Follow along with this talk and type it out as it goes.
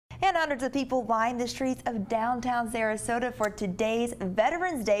And hundreds of people lined the streets of downtown Sarasota for today's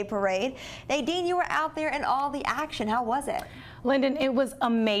Veterans Day parade. Nadine, you were out there in all the action. How was it? Lyndon, it was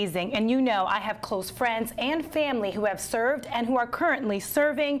amazing. And you know, I have close friends and family who have served and who are currently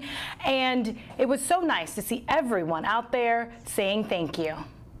serving. And it was so nice to see everyone out there saying thank you.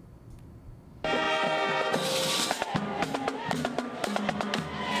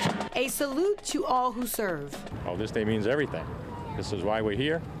 A salute to all who serve. Oh, this day means everything. This is why we're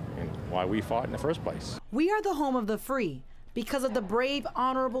here and why we fought in the first place. We are the home of the free because of the brave,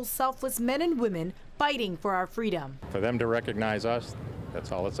 honorable, selfless men and women fighting for our freedom. For them to recognize us,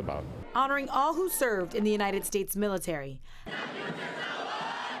 that's all it's about. Honoring all who served in the United States military.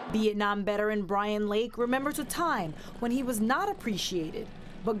 Vietnam veteran Brian Lake remembers a time when he was not appreciated,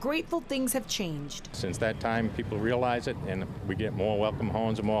 but grateful things have changed. Since that time, people realize it, and we get more welcome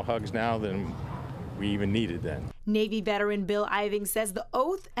homes and more hugs now than we even needed then. Navy veteran Bill Iving says the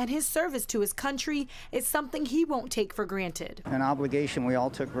oath and his service to his country is something he won't take for granted. An obligation we all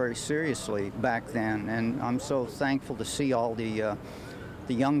took very seriously back then, and I'm so thankful to see all the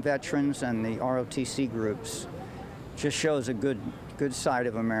young veterans and the ROTC groups. Just shows a good side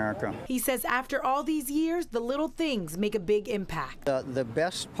of America. He says after all these years, the little things make a big impact. The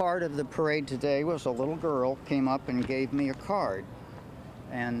best part of the parade today was a little girl came up and gave me a card,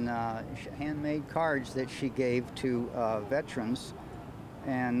 and handmade cards that she gave to veterans,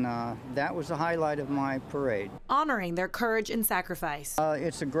 and that was the highlight of my parade. Honoring their courage and sacrifice.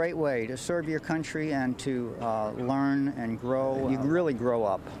 It's a great way to serve your country and to learn and grow. You really grow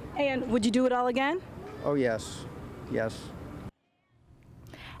up. And would you do it all again? Oh yes, yes.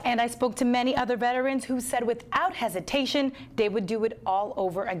 And I spoke to many other veterans who said without hesitation they would do it all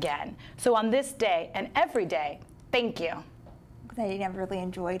over again. So on this day and every day, thank you. I really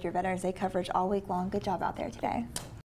enjoyed your Veterans Day coverage all week long. Good job out there today.